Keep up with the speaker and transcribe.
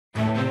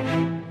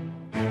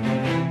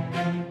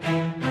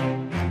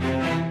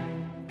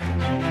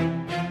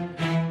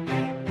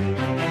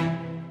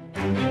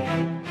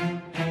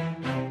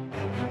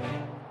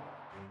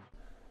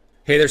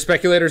Hey there,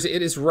 speculators.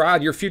 It is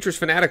Rod, your Futures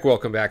Fanatic.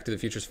 Welcome back to the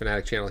Futures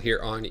Fanatic channel here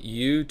on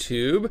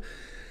YouTube.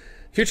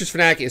 Futures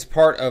Fanatic is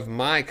part of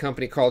my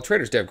company called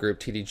Traders Dev Group,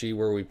 TDG,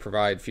 where we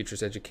provide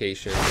futures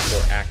education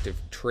for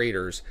active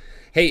traders.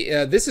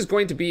 Hey, this is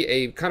going to be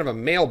a kind of a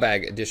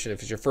mailbag edition.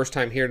 If it's your first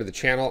time here to the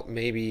channel,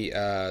 maybe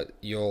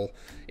you'll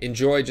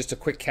enjoy just a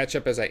quick catch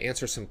up as I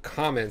answer some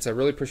comments. I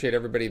really appreciate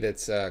everybody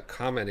that's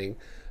commenting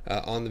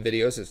on the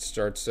videos. It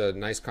starts a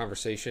nice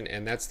conversation,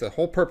 and that's the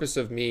whole purpose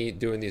of me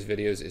doing these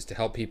videos, is to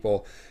help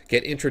people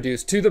get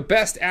introduced to the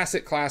best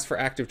asset class for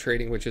active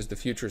trading, which is the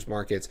futures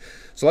markets.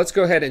 So let's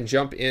go ahead and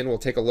jump in. We'll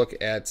take a look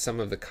at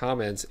some of the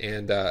comments,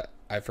 and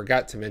I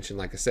forgot to mention,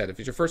 like I said, if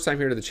it's your first time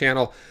here to the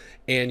channel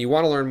and you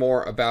want to learn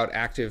more about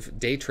active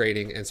day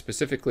trading and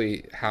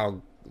specifically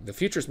how the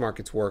futures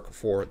markets work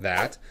for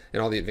that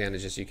and all the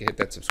advantages, you can hit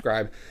that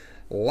subscribe.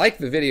 Like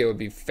the video would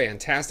be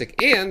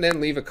fantastic, and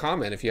then leave a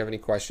comment if you have any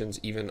questions,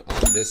 even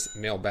on this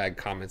mailbag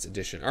comments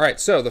edition. All right,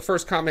 so the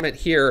first comment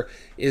here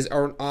is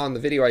on the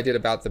video I did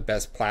about the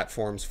best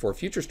platforms for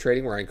futures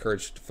trading, where I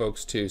encouraged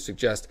folks to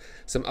suggest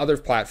some other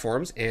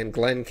platforms, and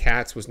Glenn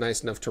Katz was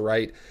nice enough to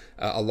write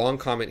a long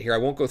comment here. I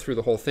won't go through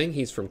the whole thing.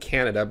 He's from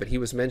Canada, but he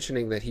was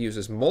mentioning that he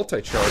uses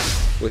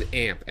Multicharts with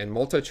AMP, and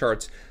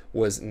Multicharts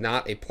was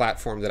not a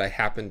platform that I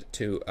happened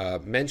to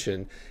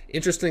mention.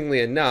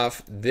 Interestingly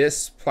enough,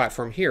 this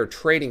platform here,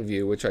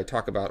 TradingView, which I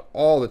talk about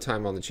all the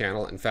time on the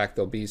channel, in fact,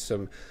 there'll be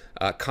some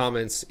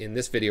comments in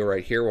this video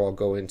right here where I'll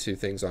go into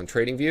things on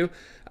TradingView.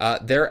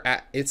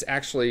 It's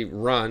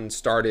actually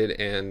started,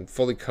 and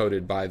fully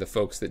coded by the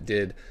folks that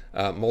did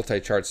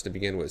Multicharts to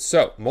begin with.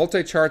 So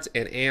Multicharts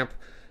and AMP,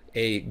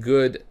 a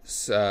good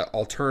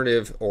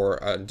alternative or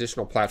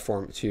additional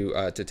platform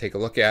to take a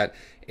look at.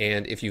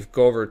 And if you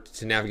go over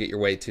to navigate your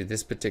way to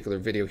this particular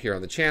video here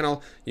on the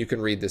channel, you can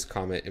read this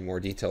comment in more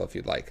detail if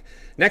you'd like.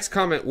 Next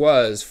comment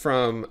was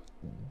from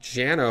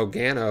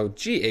Gano,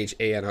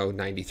 G-H-A-N-O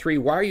 93.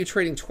 Why are you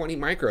trading 20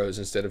 micros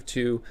instead of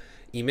 2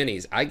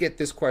 E-minis? I get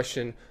this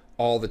question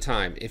all the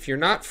time. If you're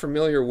not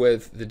familiar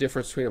with the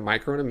difference between a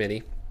micro and a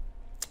mini,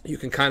 you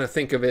can kind of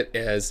think of it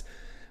as,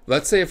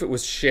 let's say if it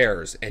was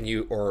shares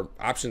or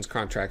options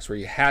contracts where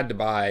you had to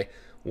buy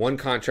one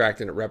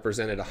contract and it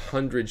represented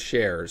 100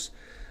 shares,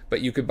 but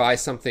you could buy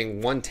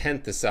something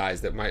 1/10 the size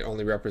that might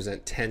only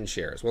represent 10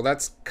 shares. Well,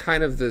 that's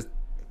kind of the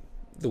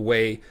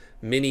way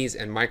minis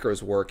and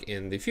micros work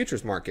in the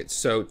futures market.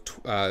 So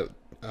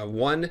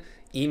one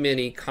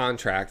E-mini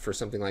contract for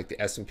something like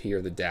the S&P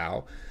or the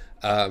Dow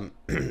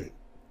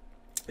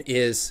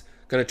is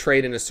going to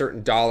trade in a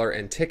certain dollar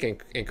and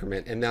tick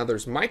increment, and now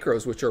there's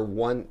micros which are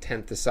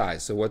 1/10 the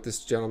size. So what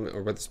this gentleman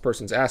or what this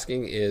person's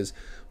asking is,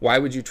 why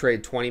would you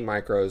trade 20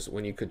 micros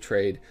when you could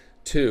trade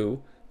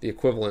 2 the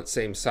equivalent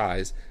same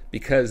size?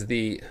 Because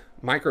the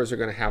micros are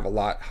going to have a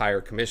lot higher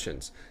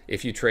commissions.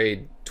 If you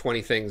trade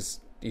 20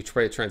 things, you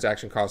trade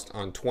transaction cost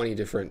on 20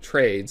 different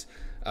trades,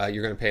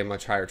 you're going to pay a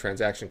much higher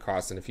transaction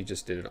cost than if you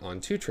just did it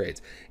on 2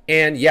 trades.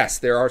 And yes,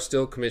 there are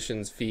still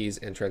commissions, fees,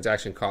 and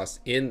transaction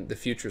costs in the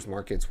futures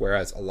markets,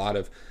 whereas a lot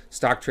of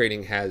stock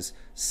trading has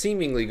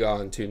seemingly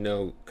gone to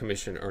no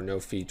commission or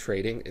no fee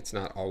trading. It's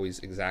not always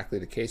exactly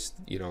the case.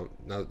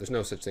 There's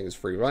no such thing as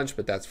free lunch,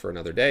 but that's for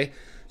another day.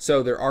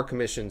 So there are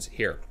commissions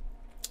here.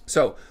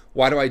 So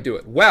why do I do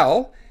it?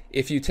 Well,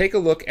 if you take a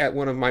look at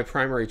one of my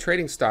primary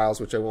trading styles,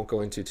 which I won't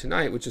go into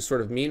tonight, which is sort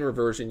of mean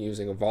reversion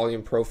using a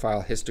volume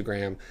profile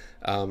histogram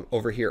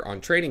over here on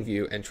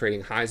TradingView and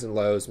trading highs and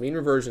lows. Mean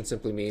reversion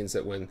simply means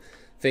that when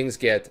things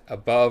get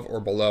above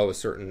or below a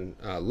certain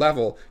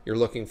level, you're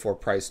looking for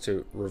price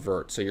to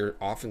revert. So you're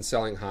often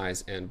selling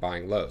highs and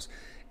buying lows.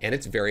 And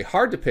it's very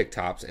hard to pick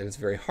tops, and it's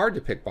very hard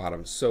to pick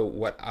bottoms. So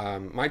what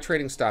my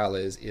trading style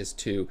is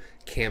to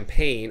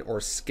campaign or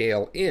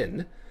scale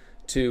in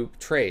to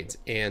trades,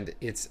 and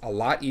it's a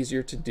lot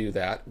easier to do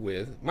that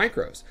with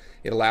micros.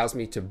 It allows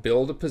me to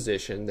build a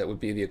position that would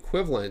be the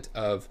equivalent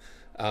of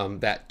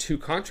that 2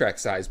 contract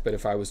size, but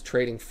if I was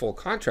trading full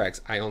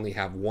contracts, I only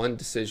have 1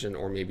 decision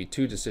or maybe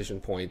 2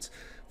 decision points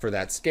for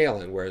that scale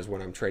in, whereas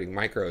when I'm trading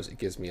micros, it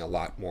gives me a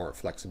lot more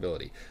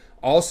flexibility.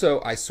 Also,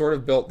 I sort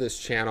of built this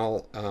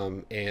channel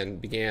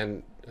and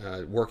began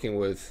working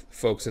with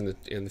folks in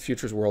the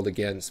futures world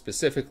again,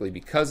 specifically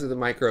because of the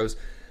micros.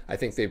 I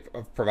think they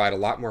provide a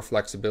lot more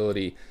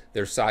flexibility.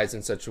 They're sized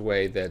in such a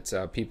way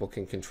that people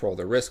can control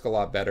their risk a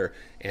lot better,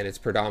 and it's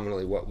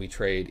predominantly what we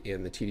trade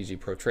in the TDG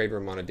Pro Trade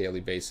Room on a daily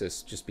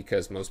basis, just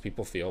because most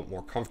people feel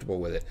more comfortable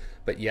with it.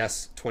 But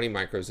yes, 20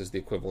 micros is the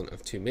equivalent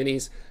of 2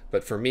 minis,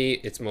 but for me,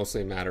 it's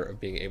mostly a matter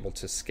of being able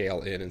to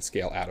scale in and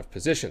scale out of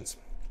positions.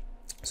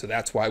 So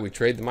that's why we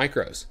trade the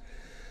micros.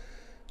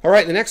 All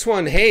right, the next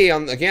one, hey,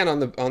 again on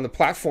the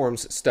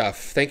platforms stuff.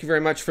 Thank you very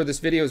much for this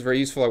video. It's very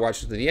useful. I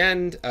watched it to the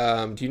end.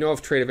 Do you know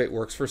if Tradevate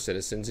works for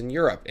citizens in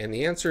Europe? And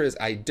the answer is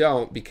I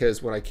don't,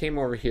 because when I came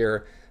over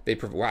here,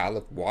 wow, I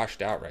look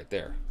washed out right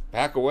there.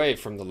 Back away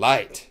from the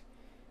light.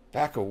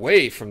 Back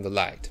away from the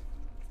light.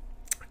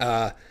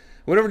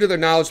 Went over to their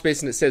knowledge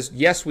base, and it says,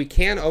 yes, we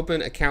can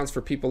open accounts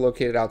for people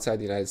located outside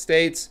the United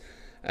States.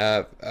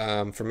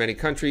 from many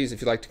countries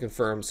if you'd like to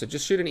confirm. So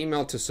just shoot an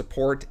email to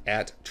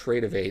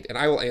support@Tradevate, and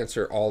I will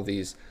answer all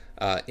these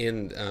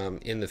in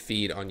the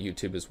feed on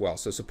YouTube as well.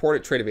 So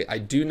support@Tradevate. I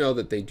do know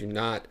that they do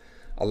not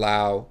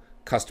allow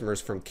customers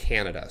from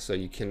Canada, so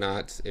you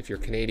cannot, if you're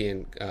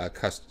Canadian,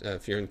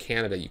 if you're in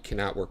Canada, you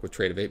cannot work with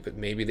Tradevate, but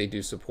maybe they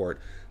do support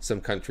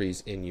some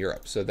countries in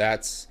Europe. So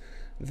that's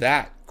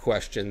that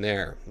question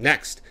there.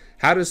 Next,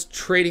 how does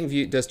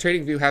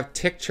TradingView have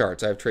tick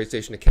charts? I have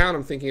Tradestation account.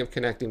 I'm thinking of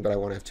connecting, but I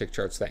want to have tick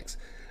charts. Thanks.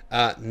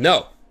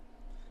 No,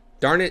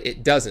 darn it,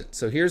 it doesn't.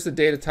 So here's the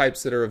data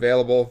types that are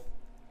available.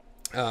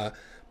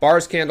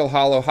 Bars, candle,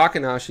 hollow,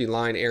 Hakanashi,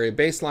 line, area,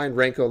 baseline,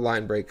 Renko,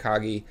 line break,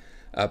 Kagi,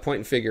 point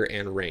and figure,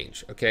 and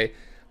range. Okay,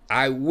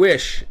 I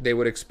wish they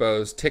would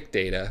expose tick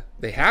data.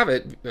 They have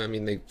it. I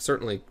mean, they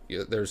certainly,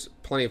 there's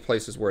plenty of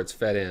places where it's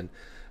fed in.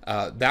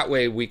 That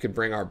way we could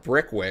bring our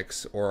brick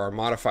wicks or our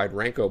modified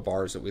Renko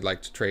bars that we'd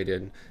like to trade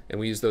in, and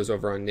we use those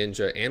over on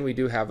Ninja, and we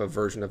do have a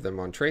version of them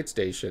on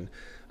Tradestation.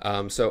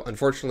 So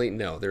unfortunately,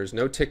 no, there's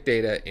no tick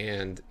data,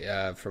 and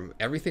from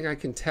everything I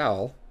can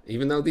tell,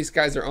 even though these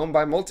guys are owned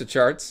by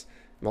Multicharts,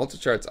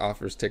 Multicharts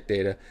offers tick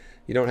data,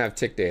 you don't have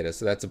tick data,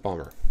 so that's a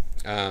bummer.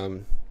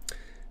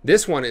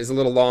 This one is a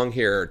little long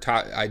here.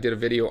 I did a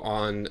video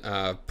on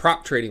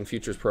prop trading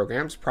futures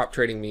programs. Prop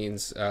trading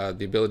means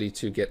the ability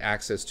to get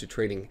access to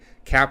trading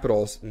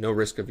capitals, no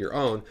risk of your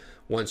own,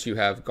 once you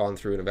have gone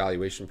through an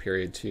evaluation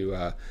period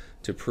to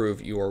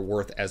prove your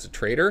worth as a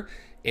trader.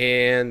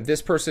 And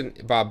this person,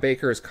 Bob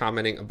Baker, is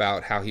commenting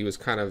about how he was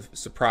kind of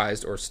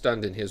surprised, or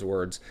stunned in his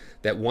words,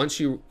 that once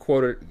you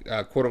quote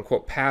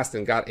unquote passed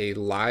and got a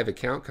live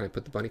account, can I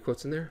put the bunny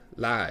quotes in there?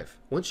 Live.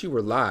 Once you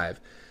were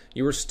live,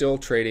 you were still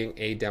trading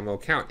a demo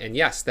account. And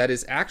yes, that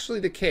is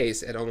actually the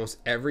case at almost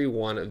every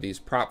one of these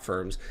prop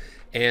firms.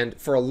 And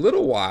for a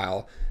little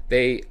while,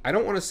 I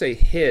don't want to say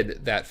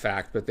hid that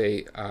fact, but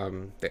they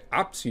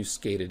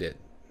obfuscated it.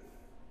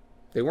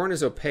 They weren't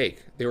as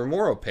opaque. They were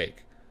more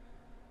opaque.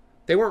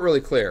 They weren't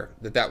really clear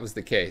that that was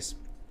the case.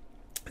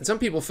 And some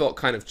people felt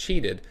kind of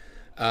cheated.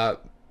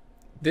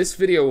 This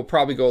video will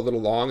probably go a little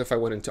long if I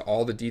went into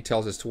all the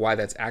details as to why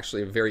that's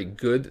actually a very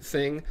good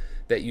thing,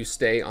 that you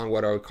stay on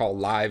what I would call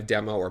live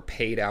demo or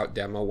paid out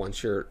demo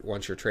once you're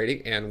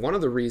trading. And one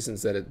of the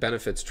reasons that it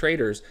benefits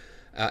traders,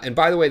 and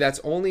by the way, that's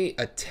only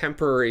a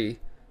temporary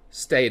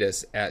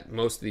status at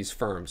most of these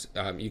firms.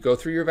 You go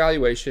through your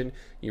evaluation,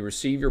 you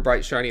receive your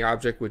bright shiny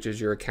object, which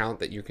is your account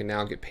that you can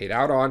now get paid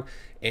out on,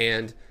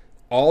 and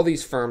all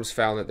these firms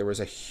found that there was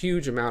a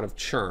huge amount of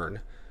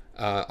churn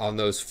on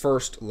those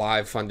first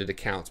live funded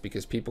accounts,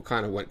 because people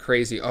kind of went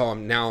crazy. Oh,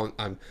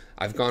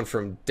 I've gone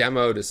from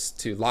demo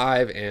to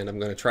live, and I'm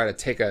going to try to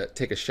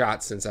take a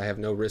shot since I have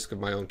no risk of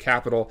my own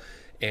capital.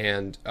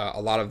 And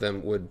a lot of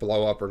them would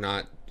blow up or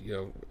not,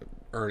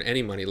 earn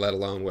any money, let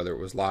alone whether it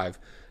was live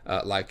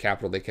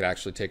capital they could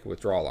actually take a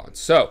withdrawal on.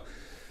 So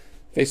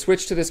they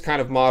switched to this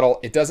kind of model.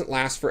 It doesn't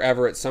last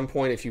forever. At some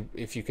point,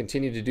 if you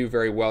continue to do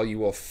very well, you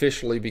will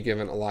officially be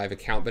given a live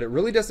account. But it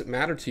really doesn't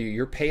matter to you.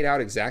 You're paid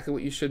out exactly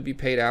what you should be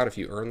paid out. If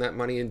you earn that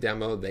money in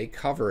demo, they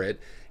cover it.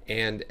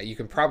 And you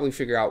can probably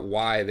figure out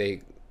why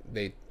they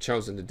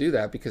chosen to do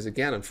that, because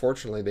again,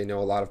 unfortunately, they know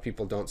a lot of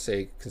people don't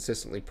stay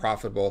consistently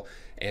profitable,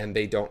 and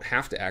they don't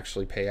have to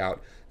actually pay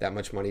out that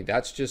much money.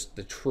 That's just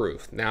the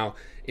truth. Now,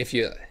 if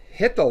you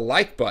hit the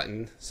like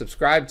button,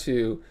 subscribe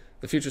to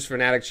the Futures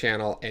Fanatic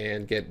channel,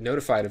 and get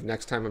notified of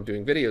next time I'm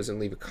doing videos, and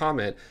leave a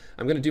comment,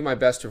 I'm going to do my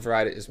best to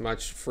provide as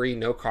much free,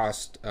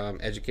 no-cost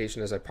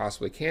education as I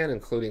possibly can,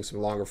 including some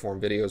longer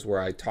form videos where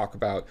I talk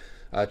about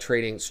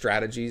trading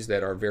strategies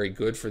that are very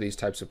good for these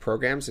types of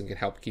programs and can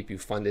help keep you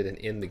funded and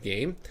in the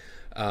game.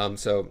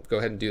 So go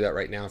ahead and do that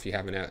right now if you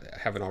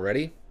haven't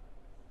already.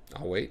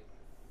 I'll wait.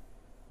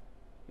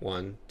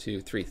 1,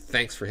 2, 3.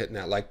 Thanks for hitting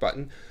that like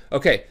button.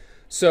 Okay,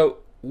 so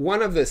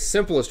one of the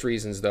simplest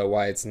reasons, though,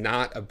 why it's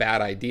not a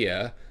bad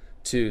idea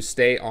to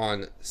stay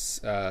on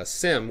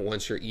sim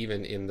once you're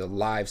even in the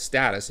live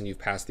status and you've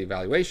passed the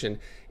evaluation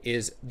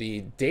is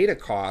the data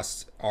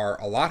costs are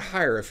a lot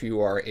higher if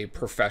you are a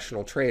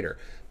professional trader.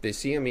 The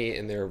CME,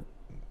 in their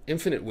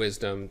infinite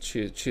wisdom,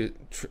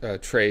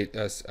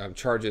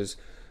 charges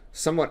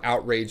somewhat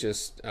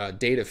outrageous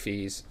data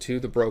fees to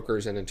the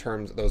brokers, and in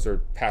terms, those are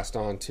passed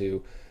on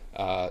to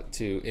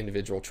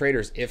individual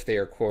traders if they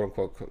are quote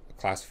unquote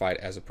classified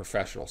as a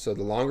professional. So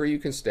the longer you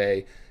can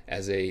stay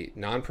as a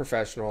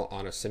non-professional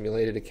on a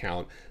simulated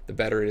account, the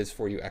better it is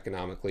for you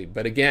economically.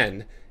 But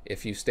again,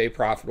 if you stay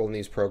profitable in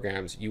these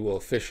programs, you will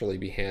officially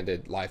be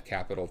handed live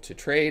capital to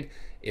trade,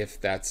 if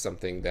that's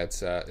something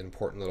that's an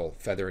important little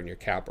feather in your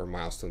cap or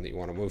milestone that you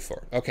want to move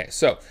forward. Okay,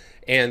 so,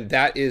 and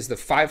that is the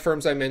 5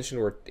 firms I mentioned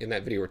were in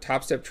that video were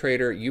Top Step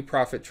Trader,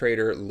 UProfit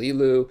Trader,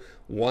 Lilu,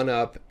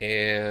 OneUp,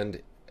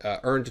 and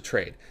Earn to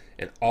Trade.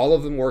 And all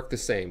of them work the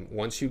same.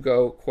 Once you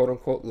go quote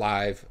unquote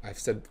live, I've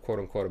said quote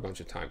unquote a bunch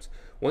of times,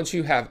 once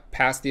you have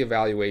passed the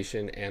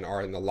evaluation and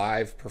are in the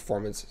live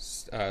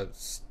performance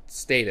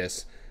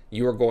status,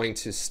 you are going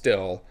to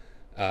still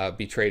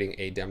be trading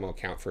a demo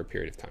account for a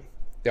period of time.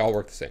 They all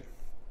work the same.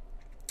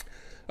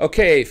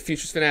 Okay,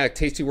 Futures Fanatic,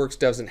 Tastyworks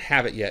doesn't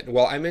have it yet.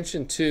 Well, I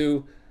mentioned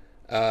two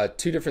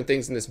different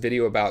things in this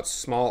video about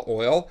small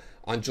oil.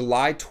 On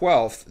July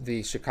 12th,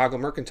 the Chicago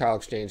Mercantile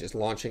Exchange is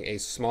launching a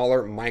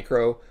smaller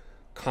micro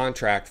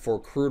contract for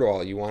crude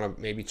oil. You want to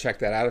maybe check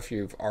that out if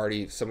you've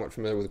already somewhat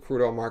familiar with the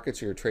crude oil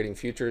markets or you're trading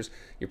futures.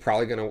 You're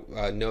probably going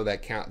to know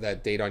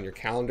that date on your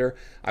calendar.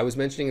 I was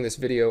mentioning in this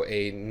video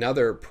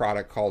another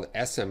product called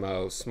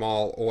SMO,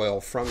 small oil,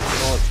 from the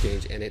small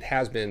exchange, and it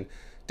has been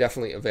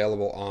definitely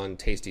available on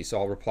Tasty. So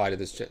I'll reply to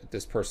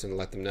this person and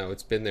let them know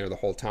it's been there the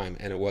whole time,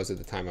 and it was at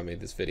the time I made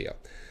this video.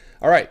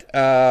 All right,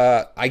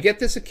 I get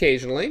this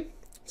occasionally.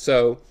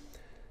 So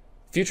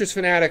Futures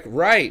Fanatic,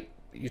 right?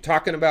 You're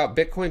talking about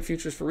Bitcoin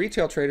futures for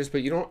retail traders,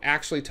 but you don't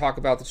actually talk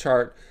about the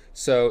chart,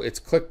 so it's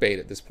clickbait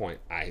at this point.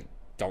 I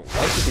don't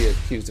like to be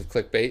accused of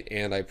clickbait,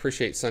 and I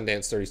appreciate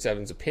Sundance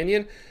 37's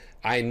opinion.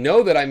 I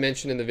know that I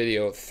mentioned in the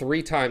video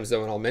 3 times,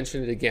 though, and I'll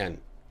mention it again.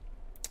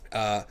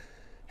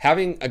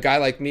 Having a guy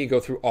like me go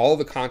through all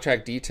the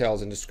contract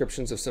details and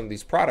descriptions of some of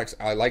these products,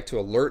 I like to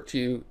alert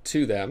you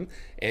to them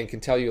and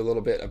can tell you a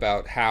little bit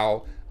about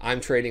how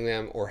I'm trading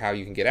them or how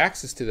you can get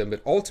access to them.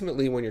 But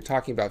ultimately, when you're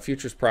talking about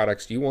futures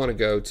products, you want to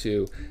go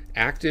to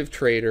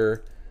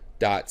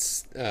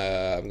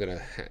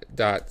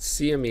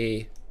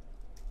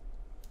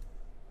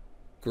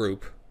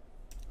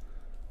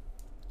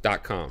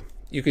activetrader.cmegroup.com.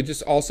 You could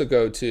just also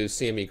go to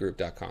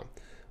cmegroup.com.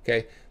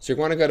 Okay, so you're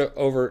going to go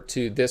over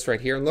to this right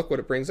here and look what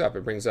it brings up.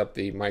 It brings up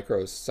the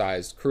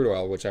micro-sized crude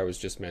oil, which I was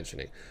just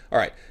mentioning. All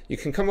right, you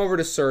can come over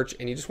to search,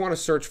 and you just want to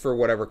search for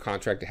whatever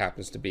contract it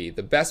happens to be.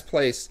 The best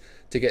place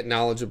to get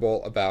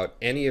knowledgeable about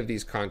any of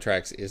these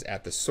contracts is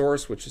at the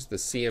source, which is the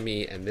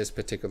CME and this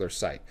particular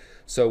site.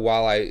 So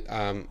while I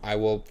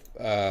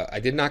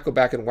did not go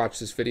back and watch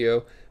this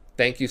video,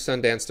 thank you,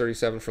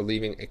 Sundance37, for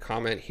leaving a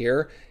comment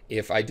here.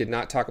 If I did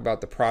not talk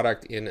about the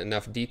product in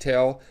enough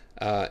detail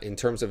in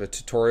terms of a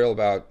tutorial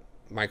about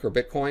micro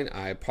Bitcoin,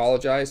 I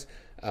apologize.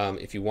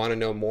 If you want to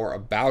know more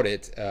about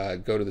it,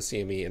 go to the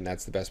CME, and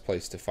that's the best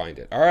place to find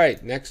it. All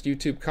right, next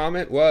YouTube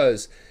comment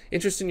was,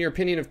 interested in your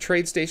opinion of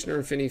Tradestation or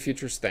Infinity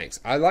Futures?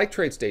 Thanks. I like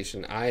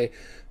Tradestation. I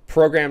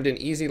programmed in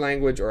easy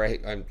language, or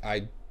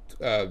I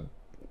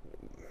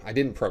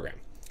didn't program.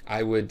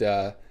 I would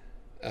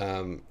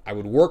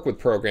work with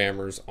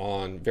programmers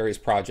on various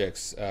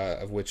projects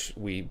of which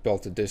we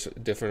built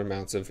different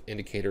amounts of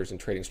indicators and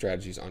trading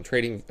strategies on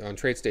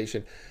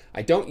Tradestation.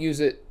 I don't use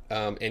it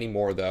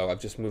anymore, though. I've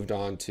just moved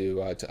on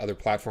to other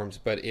platforms,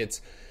 but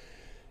it's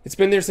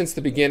been there since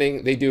the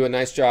beginning. They do a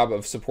nice job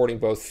of supporting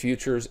both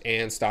futures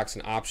and stocks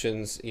and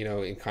options, you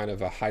know, in kind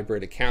of a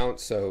hybrid account.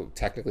 So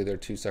technically they're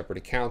 2 separate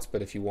accounts,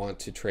 but if you want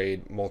to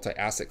trade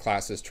multi-asset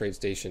classes,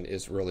 Tradestation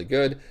is really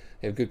good.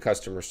 They have good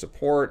customer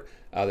support.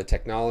 The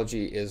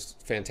technology is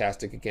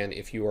fantastic. Again,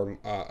 if you are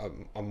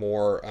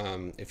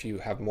if you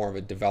have more of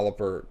a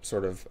developer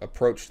sort of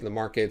approach to the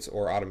markets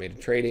or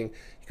automated trading,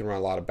 you can run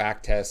a lot of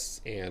back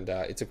tests, and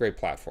it's a great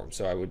platform.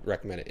 So I would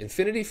recommend it.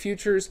 Infinity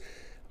Futures,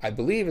 I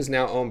believe, is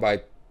now owned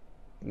by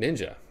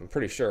Ninja. I'm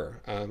pretty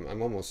sure.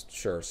 I'm almost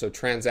sure. So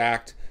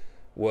Transact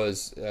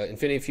was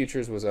Infinity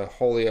Futures was a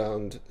wholly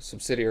owned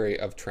subsidiary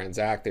of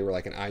Transact. They were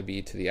like an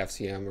IB to the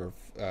FCM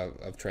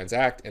of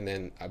Transact, and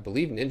then I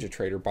believe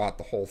NinjaTrader bought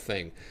the whole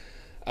thing.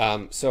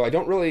 So I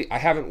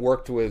haven't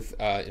worked with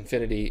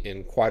Infinity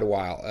in quite a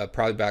while.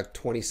 Probably back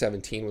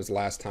 2017 was the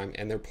last time,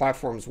 and their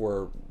platforms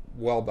were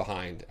well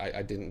behind.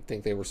 I didn't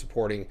think they were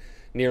supporting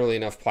nearly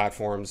enough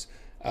platforms.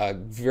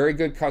 Very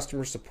good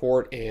customer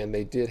support, and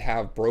they did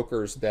have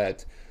brokers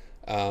that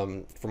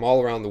from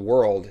all around the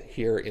world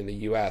here in the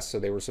US. So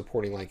they were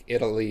supporting like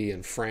Italy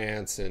and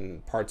France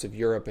and parts of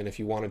Europe. And if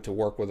you wanted to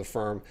work with a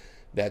firm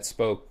that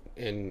spoke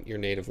in your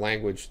native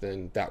language,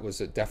 then that was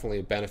definitely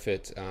a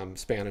benefit.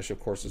 Spanish, of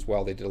course, as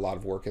well. They did a lot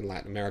of work in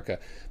Latin America.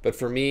 But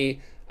for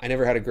me, I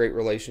never had a great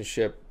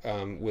relationship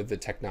with the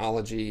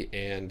technology,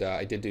 and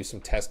I did do some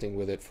testing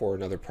with it for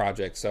another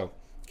project. So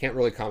can't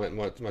really comment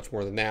much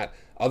more than that,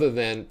 other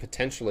than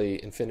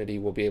potentially Infinity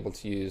will be able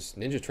to use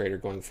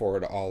NinjaTrader going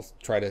forward. I'll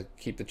try to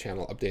keep the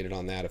channel updated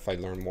on that if I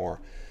learn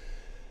more.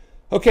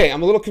 Okay,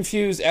 I'm a little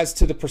confused as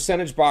to the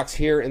percentage box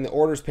here in the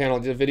orders panel. I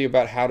did a video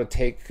about how to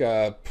take,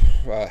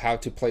 how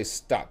to place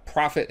stop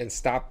profit and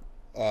stop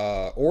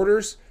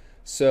orders.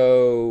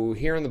 So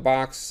here in the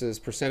box is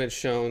percentage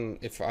shown.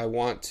 If I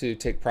want to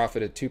take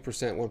profit at 2%,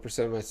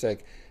 1% of my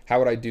stake, how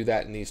would I do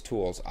that in these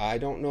tools? I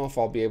don't know if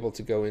I'll be able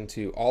to go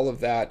into all of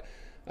that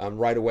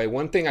right away.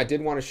 One thing I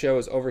did want to show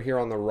is over here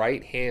on the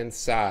right hand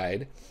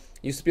side. It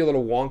used to be a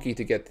little wonky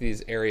to get to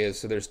these areas.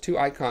 So there's 2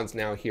 icons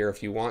now here.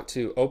 If you want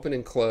to open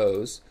and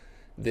close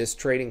this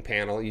trading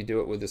panel, you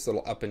do it with this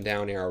little up and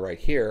down arrow right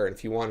here. And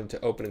if you wanted to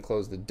open and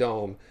close the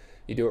dome,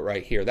 you do it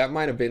right here. That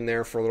might have been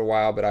there for a little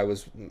while, but I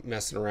was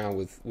messing around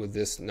with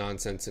this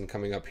nonsense and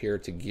coming up here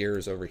to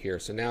gears over here.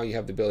 So now you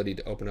have the ability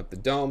to open up the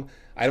dome.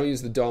 I don't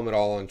use the dome at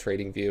all on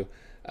TradingView,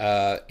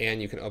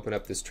 and you can open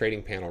up this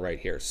trading panel right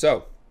here.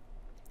 So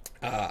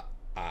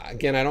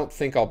again, I don't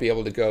think I'll be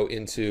able to go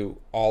into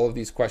all of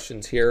these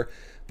questions here,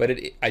 but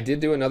I did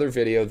do another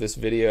video. This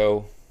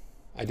video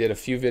I did a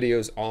few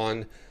videos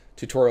on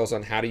tutorials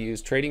on how to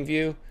use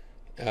TradingView.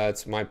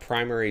 It's my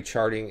primary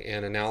charting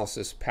and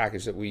analysis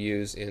package that we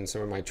use in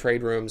some of my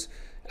trade rooms,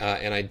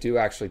 and I do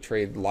actually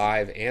trade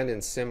live and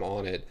in sim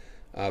on it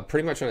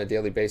pretty much on a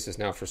daily basis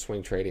now for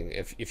swing trading.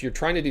 If you're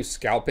trying to do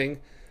scalping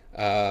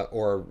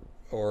or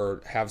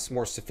have some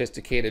more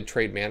sophisticated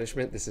trade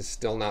management, this is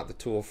still not the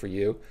tool for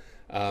you.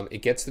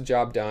 It gets the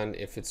job done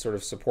if it's sort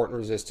of support and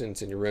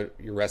resistance and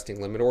your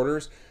resting limit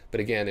orders. But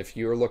again, if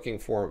you're looking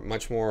for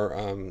much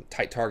more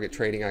tight target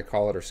trading, I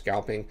call it, or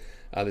scalping,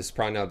 this is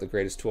probably not the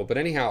greatest tool. But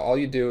anyhow, all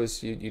you do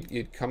is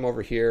you'd come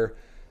over here,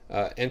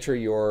 enter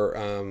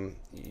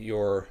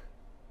your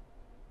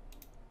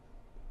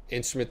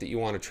instrument that you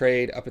want to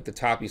trade. Up at the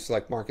top, you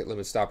select market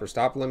limit, stop or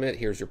stop limit.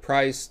 Here's your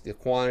price, the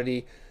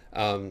quantity.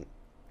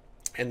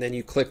 And then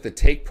you click the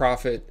take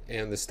profit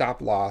and the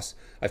stop loss.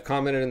 I've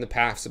commented in the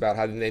past about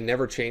how they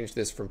never changed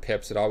this from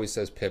pips. It always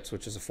says pips,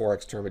 which is a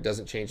Forex term. It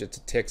doesn't change it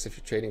to ticks if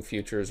you're trading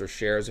futures, or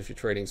shares if you're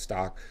trading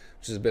stock,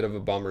 which is a bit of a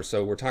bummer.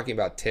 So we're talking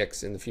about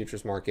ticks in the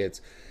futures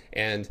markets.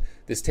 And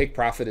this take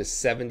profit is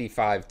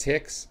 75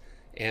 ticks,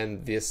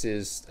 and this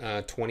is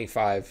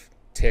 25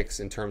 ticks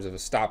in terms of a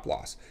stop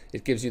loss.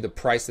 It gives you the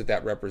price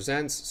that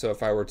represents. So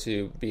if I were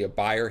to be a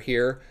buyer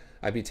here,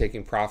 I'd be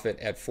taking profit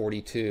at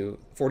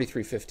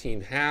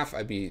 43.15 half.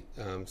 I'd be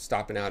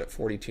stopping out at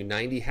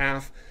 42.90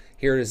 half.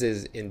 Here it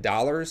is in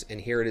dollars,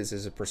 and here it is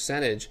as a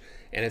percentage.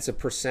 And it's a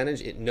percentage.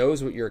 It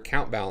knows what your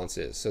account balance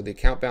is. So the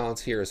account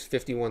balance here is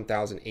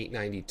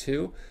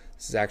 51,892.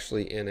 This is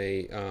actually in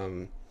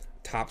a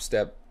top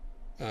step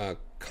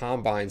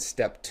combine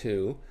step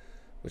 2,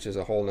 which is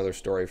a whole nother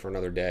story for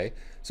another day.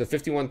 So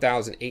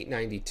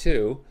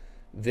 51,892.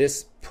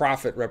 This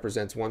profit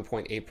represents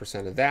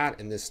 1.8% of that,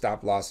 and this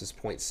stop loss is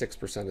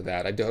 0.6% of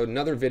that. I did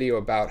another video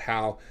about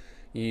how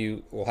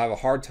you will have a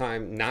hard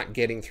time not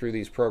getting through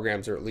these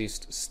programs, or at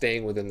least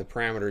staying within the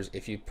parameters,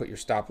 if you put your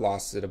stop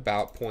losses at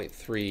about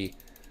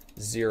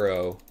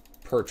 0.30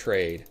 per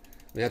trade.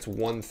 I mean, that's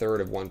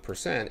 1/3 of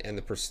 1%, and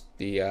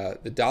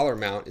the dollar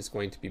amount is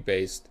going to be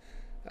based.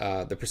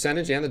 The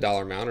percentage and the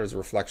dollar amount is a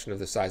reflection of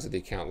the size of the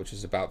account, which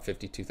is about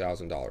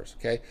 $52,000.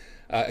 Okay.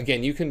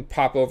 Again, you can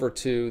pop over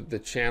to the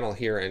channel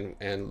here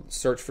and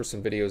search for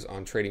some videos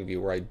on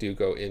TradingView where I do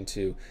go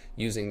into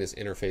using this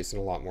interface in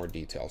a lot more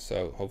detail.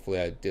 So hopefully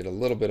I did a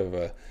little bit of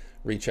a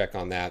recheck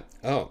on that.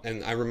 Oh,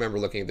 and I remember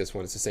looking at this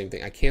one. It's the same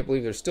thing. I can't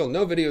believe there's still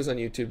no videos on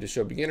YouTube to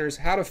show beginners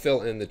how to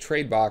fill in the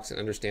trade box and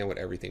understand what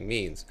everything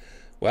means.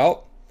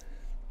 Well,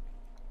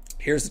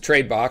 here's the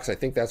trade box. I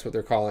think that's what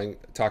they're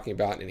talking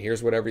about. And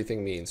here's what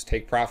everything means.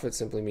 Take profit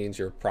simply means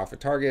your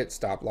profit target.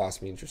 Stop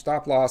loss means your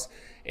stop loss.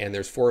 And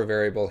there's 4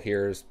 variable.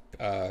 Here's,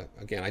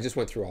 again, I just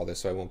went through all this,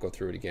 so I won't go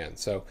through it again.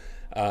 So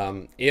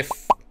if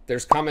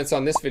there's comments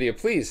on this video,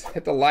 please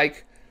hit the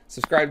like,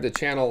 subscribe to the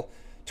channel,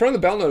 turn on the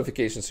bell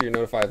notification so you're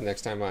notified the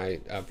next time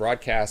I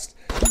broadcast.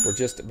 We're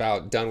just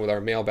about done with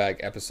our mailbag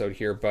episode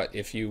here, but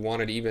if you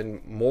wanted even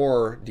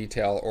more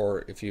detail,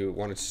 or if you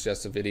wanted to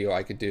suggest a video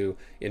I could do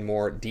in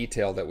more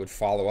detail that would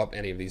follow up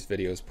any of these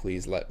videos,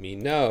 please let me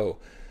know.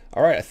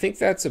 All right, I think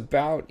that's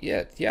about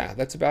it. Yeah,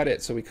 that's about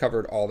it. So we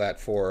covered all that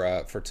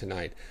for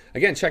tonight.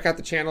 Again, check out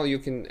the channel. You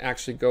can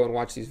actually go and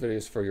watch these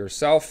videos for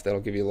yourself. That'll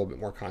give you a little bit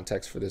more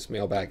context for this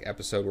mailbag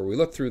episode where we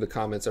look through the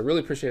comments. I really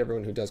appreciate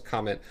everyone who does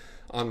comment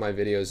on my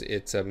videos.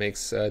 It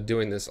makes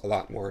doing this a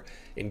lot more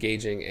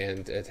engaging,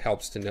 and it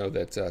helps to know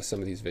that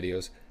some of these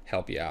videos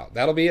help you out.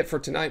 That'll be it for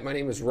tonight. My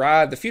name is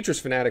Rod, the Futures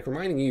Fanatic,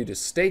 reminding you to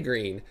stay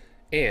green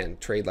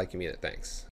and trade like you mean it. Thanks.